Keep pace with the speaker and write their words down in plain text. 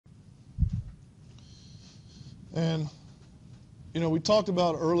And, you know, we talked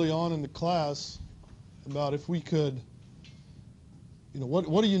about early on in the class about if we could, you know,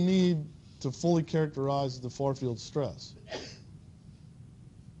 what do you need to fully characterize the far field stress?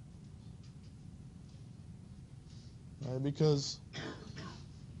 Right, because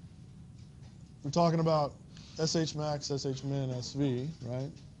we're talking about SH max, SH min, SV,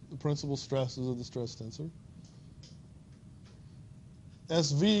 right? The principal stresses of the stress tensor.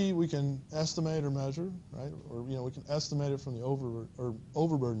 SV we can estimate or measure, right? Or, you know, we can estimate it from the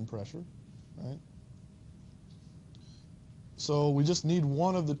overburden pressure, right? So we just need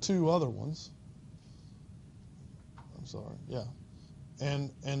one of the two other ones. I'm sorry, yeah.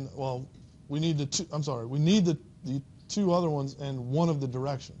 And well, we need the two, I'm sorry, we need the two other ones and one of the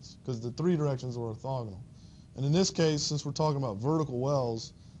directions, because the three directions are orthogonal. And in this case, since we're talking about vertical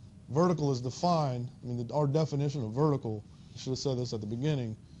wells, vertical is defined, I mean, our definition of vertical, I should have said this at the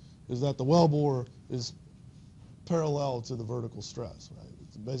beginning, is that the wellbore is parallel to the vertical stress, right?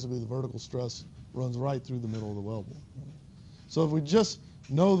 It's basically, the vertical stress runs right through the middle of the wellbore. Right? So if we just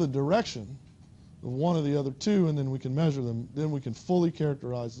know the direction of one of the other two and then we can measure them, then we can fully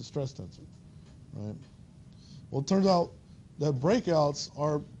characterize the stress tensor, right? Well, it turns out that breakouts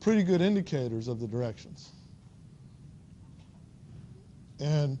are pretty good indicators of the directions.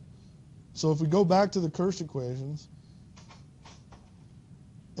 And so if we go back to the Kirsch equations,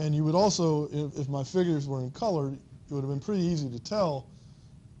 and you would also, if my figures were in color, it would have been pretty easy to tell,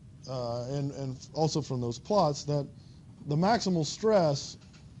 and also from those plots, that the maximal stress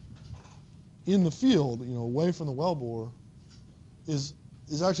in the field, you know, away from the wellbore, is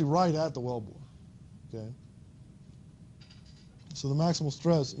actually right at the wellbore, okay? So the maximal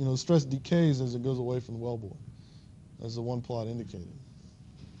stress, you know, stress decays as it goes away from the wellbore, as the one plot indicated.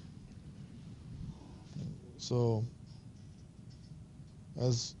 So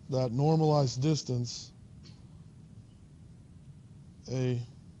as that normalized distance, A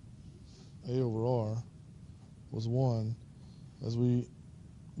over R, was 1, as we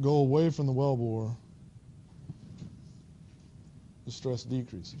go away from the wellbore, the stress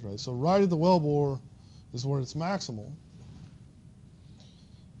decreases, right? So right at the wellbore is where it's maximal.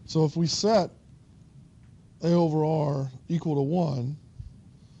 So if we set A over R equal to 1,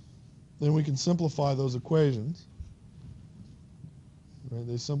 then we can simplify those equations. Right?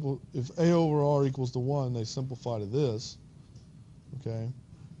 If A over R equals to 1, they simplify to this. Okay.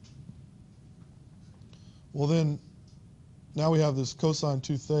 Well then, now we have this cosine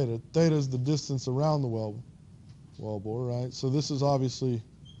 2 theta. Theta is the distance around the wellbore, right? So this is obviously,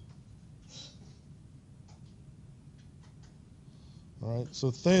 all right, so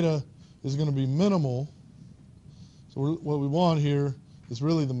theta is going to be minimal. So what we want here is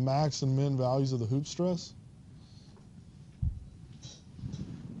really the max and min values of the hoop stress.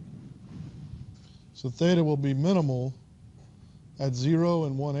 So theta will be minimal at 0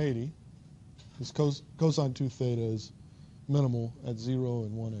 and 180. This cosine 2 theta is minimal at 0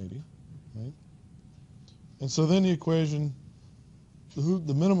 and 180, right? And so then the equation,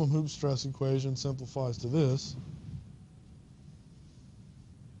 the minimum hoop stress equation simplifies to this.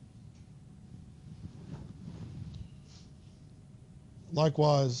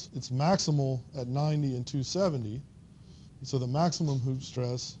 Likewise, it's maximal at 90 and 270. And so the maximum hoop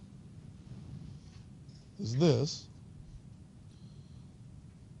stress is this.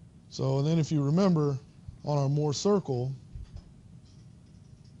 So, and then if you remember, on our Moore circle,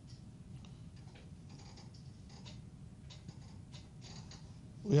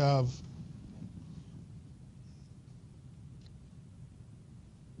 we have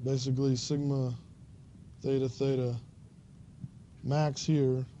basically sigma theta theta max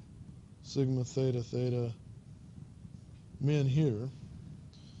here, sigma theta theta min here,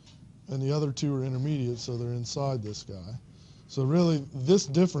 and the other two are intermediate, so they're inside this guy. So really, this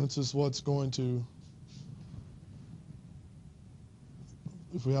difference is what's going to,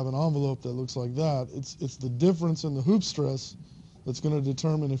 if we have an envelope that looks like that, it's the difference in the hoop stress that's going to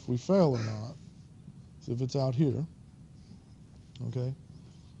determine if we fail or not. So if it's out here, okay?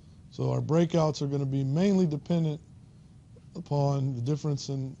 So our breakouts are going to be mainly dependent upon the difference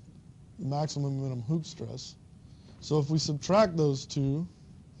in maximum and minimum hoop stress. So if we subtract those two,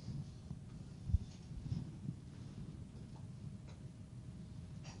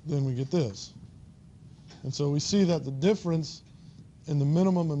 then we get this. And so we see that the difference in the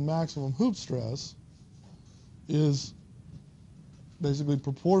minimum and maximum hoop stress is basically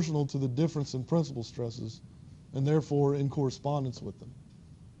proportional to the difference in principal stresses, and therefore in correspondence with them,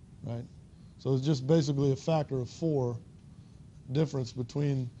 right? So it's just basically a factor of 4 difference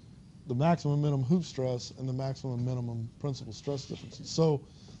between the maximum minimum hoop stress and the maximum minimum principal stress differences. So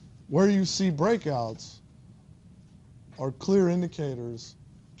where you see breakouts are clear indicators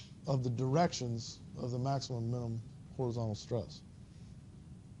of the directions of the maximum and minimum horizontal stress.